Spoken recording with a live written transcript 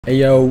Hey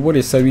yo, what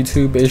is up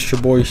YouTube? It's your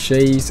boy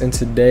Shades, and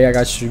today I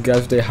got you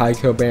guys with a high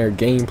kill banner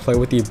gameplay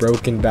with the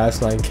broken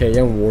Vaznev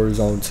and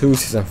Warzone 2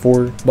 Season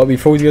 4. But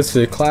before we get to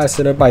the class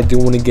setup, I do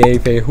want to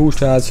give a huge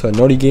shout out to a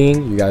naughty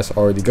gang. You guys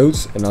are the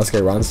goats, and let's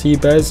get around to the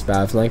best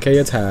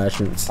Vaznev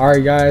attachments.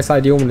 Alright guys,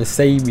 I do want to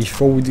say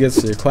before we get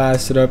to the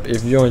class setup,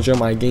 if you enjoy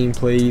my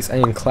gameplays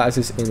and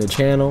classes in the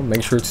channel,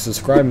 make sure to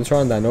subscribe and turn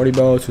on that naughty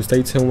bell to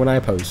stay tuned when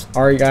I post.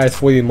 Alright guys,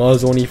 for the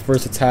muzzle, the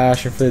first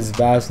attachment for this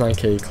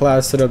Vaznev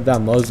class setup,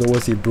 that muzzle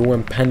was the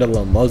Brewing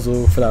pendulum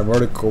muzzle for that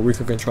vertical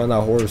recoil control and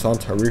that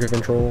horizontal recoil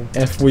control.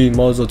 And for the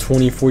muzzle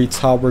 2040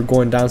 top, we're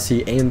going down to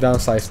the aim down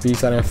side speed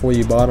side, and for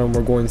the bottom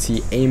we're going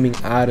to aiming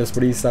at a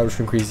speed side, which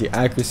increase the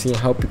accuracy and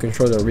help you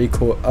control the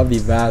recoil of the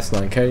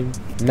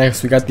Vaznev.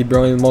 Next we got the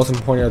barrel, the most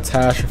important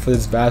attachment for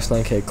this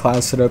Vaznev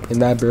class setup,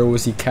 and that barrel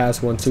was the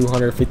cast 1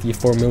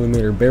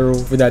 254mm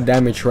barrel for that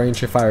damage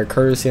range and fire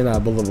accuracy and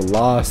that bullet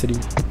velocity.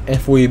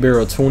 And for the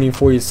barrel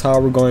 2040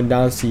 top, we're going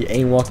down to the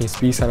aim walking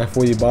speed side, and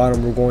for the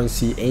bottom we're going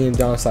to aim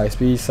down side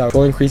speed side,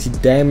 will increase the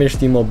damage,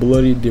 the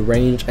mobility, the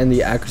range, and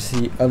the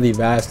accuracy of the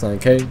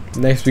Vaznev.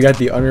 Next we got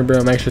the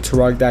underbarrel. Make sure to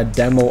rock that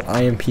demo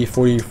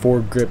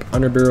IMP44 grip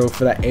underbarrel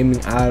for that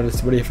aiming out of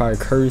the fire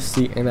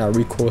accuracy and that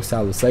recoil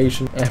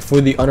stabilization. And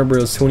for the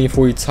underbarrel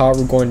 2040 top,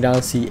 we're going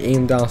down to the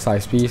aim down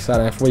side speed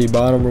side, and for the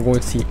bottom we're going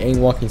to the aim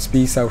walking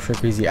speed side, which will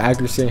increase the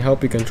accuracy and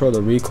help you control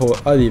the recoil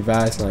of the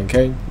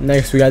Vaznev.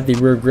 Next we got the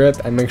rear grip,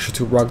 and make sure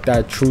to rock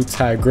that true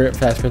tag grip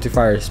for that sprint to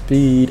fire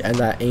speed and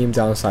that aim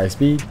down side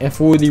speed. And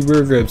for the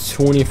rear grip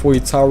 2040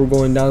 top, we're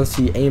going down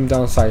to the aim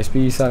down side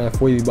speed side, and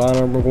for the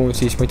bottom we're going to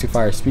see sprint to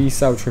fire speed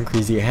side, which will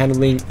increase the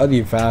handling of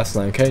the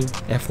Vaznev.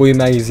 And for the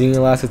magazine,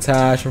 last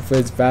attachment for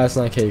this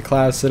Vaznev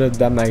class setup,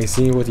 that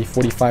magazine with the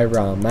 45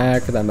 round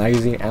mag for that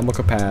magazine ammo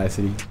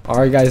capacity.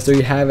 Alright guys, there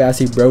you have it.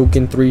 That's a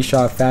broken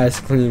 3-shot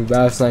fast clean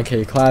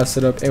Vaznev class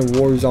setup in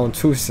Warzone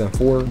 2 Season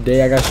 4.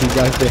 Today I got you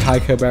guys with a high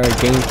kill banner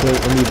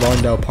gameplay in the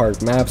Vaznev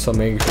Park map, so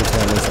make sure to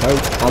check this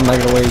out. I'm not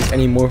gonna waste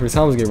any more of your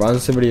time. Let's get right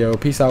into the video.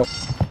 Peace out.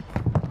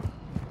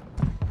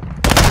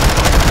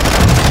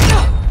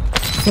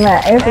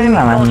 Nah, everything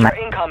mama.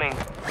 Incoming.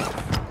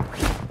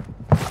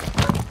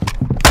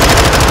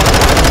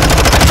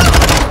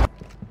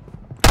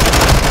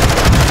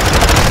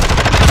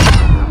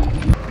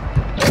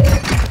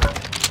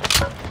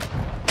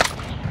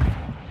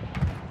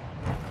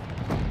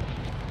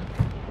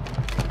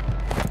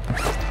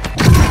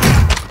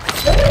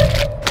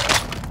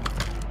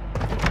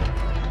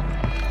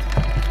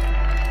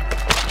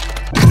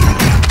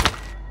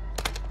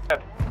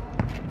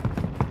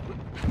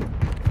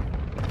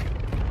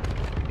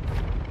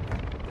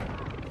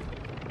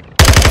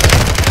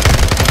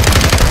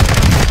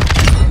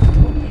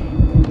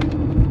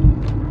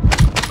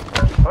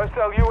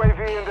 Hostile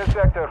UAV in this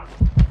sector.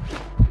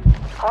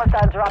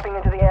 Hostile dropping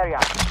into the area.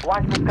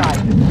 Watch the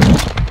skies.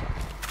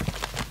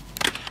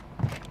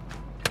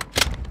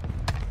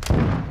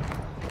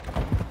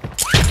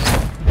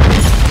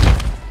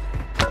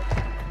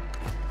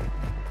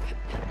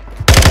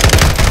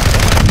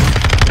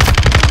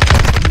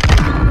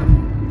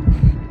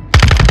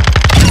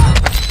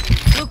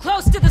 Too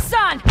close to the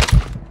sun!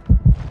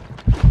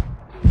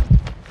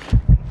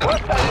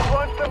 Hostile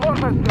wants the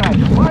mortar strike.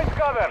 Find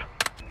cover.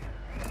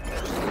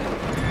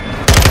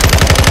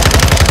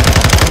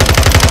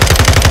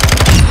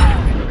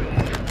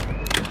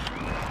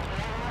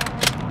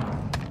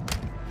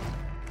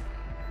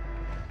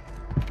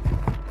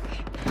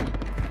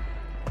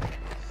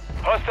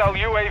 Hostile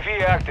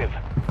UAV active.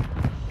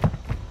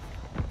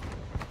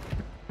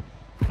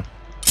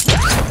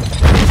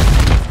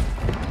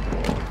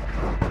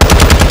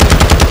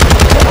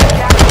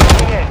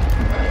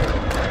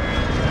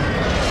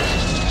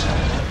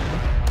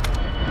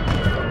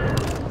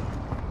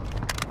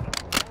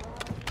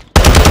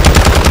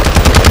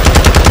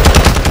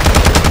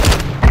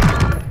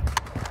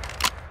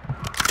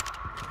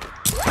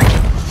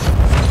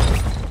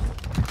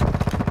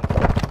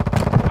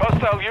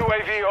 Hostile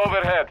UAV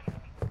overhead.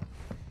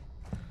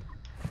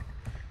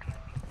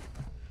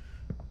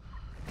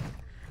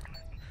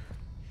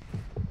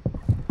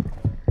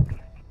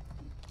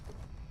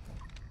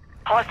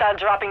 Hostile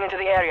dropping into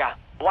the area.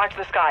 Watch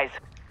the skies.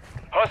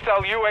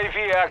 Hostile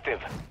UAV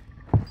active.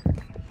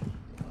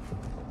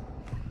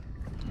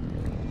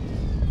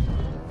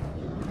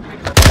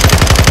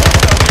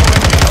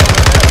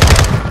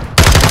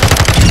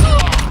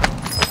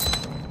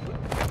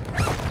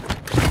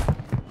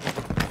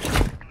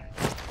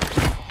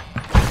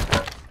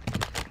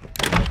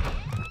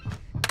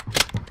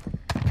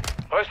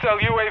 Hostile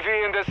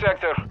UAV in this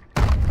sector.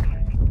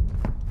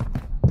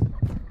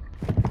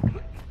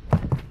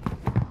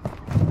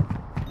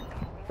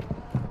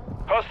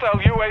 Hostile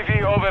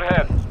UAV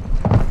overhead.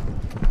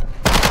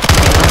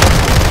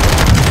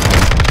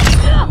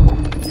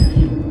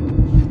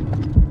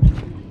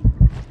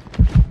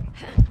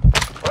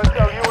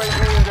 Hostile UAV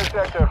in this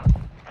sector.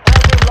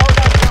 Friendly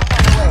loadout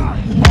on the way.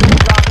 Enemy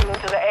dropping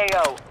into the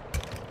AO.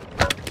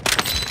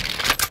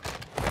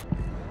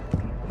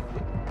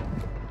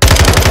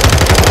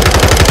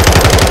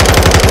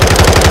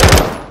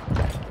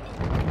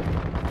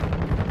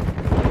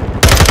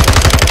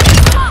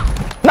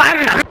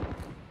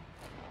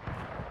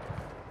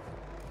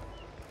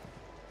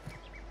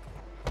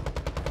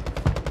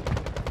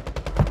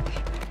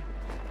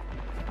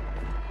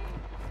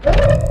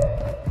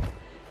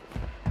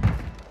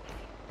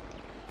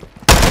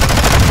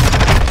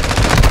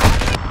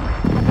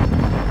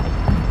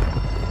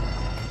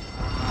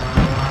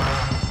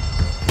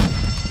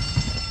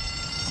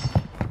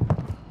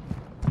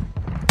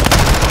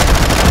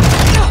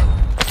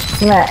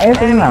 Nah,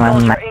 everything Enemy mama.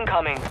 soldier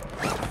incoming.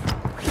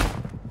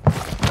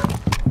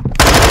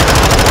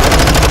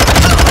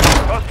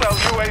 Hostile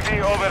UAV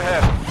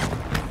overhead.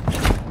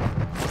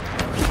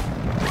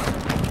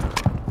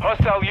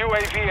 Hostile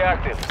UAV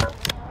active.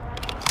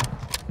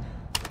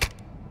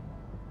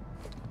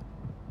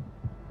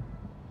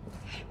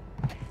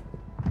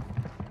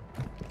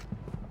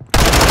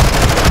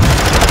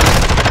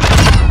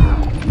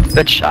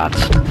 Good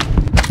shots.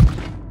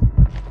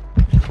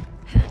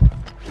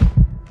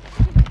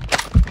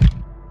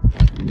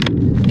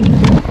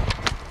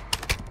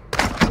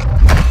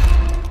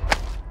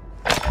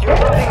 You're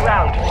losing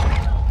round.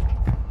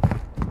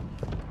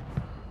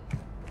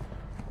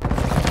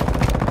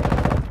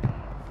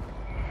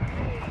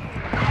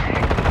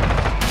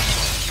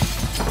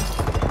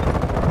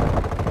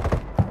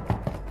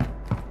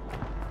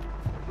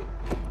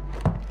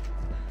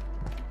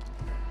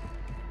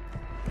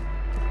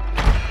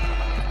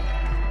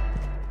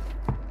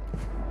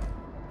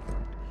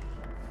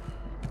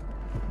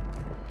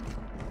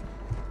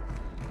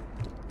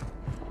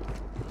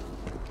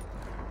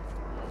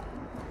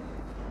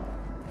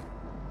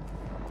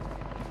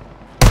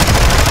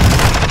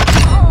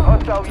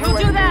 Hostile We'll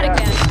UAV do that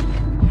active. again.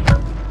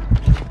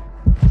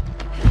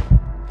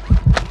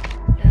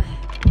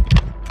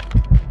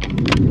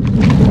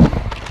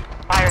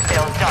 Fire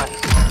sales done.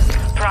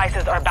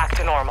 Prices are back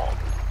to normal.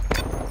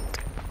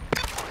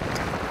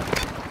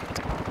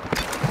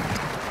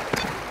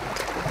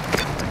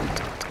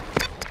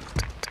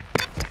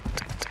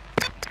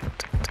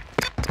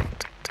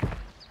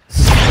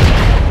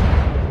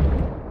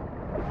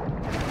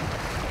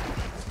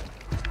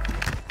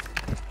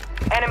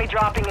 Enemy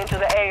dropping into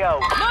the AO.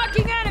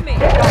 Marking enemy!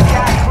 Got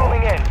gas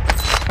moving in.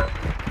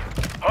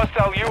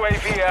 Hostile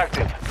UAV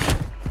active.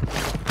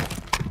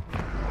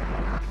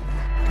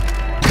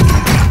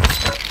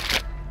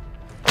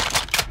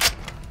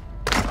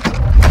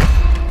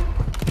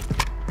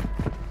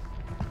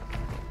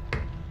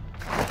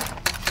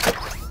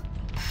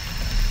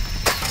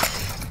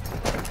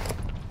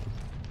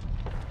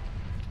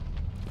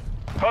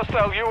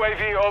 Hostile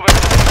UAV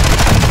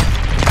over.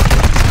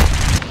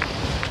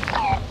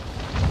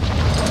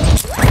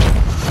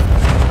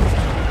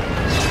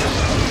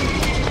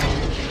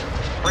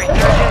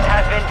 Resurgence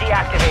has been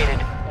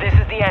deactivated. This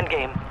is the end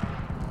game.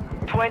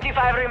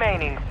 25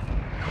 remaining.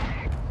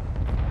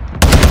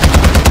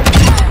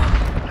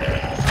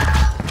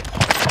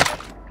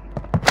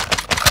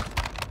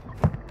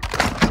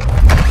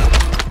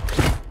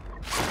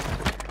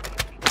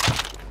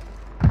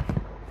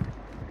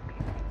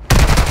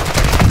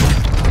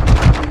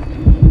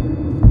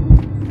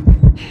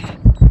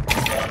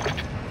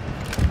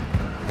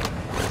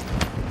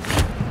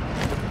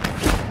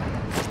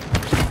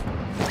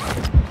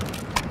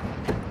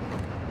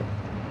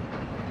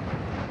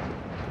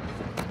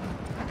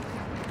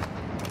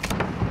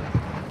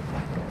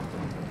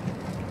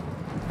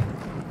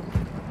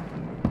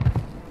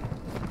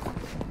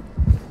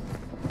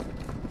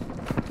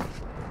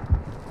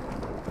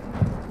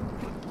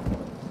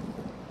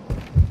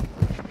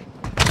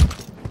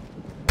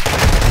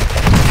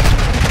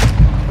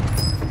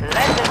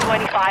 Less than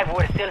 25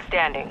 were still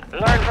standing.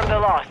 Learn from the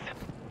loss.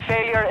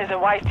 Failure is a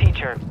wise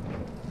teacher.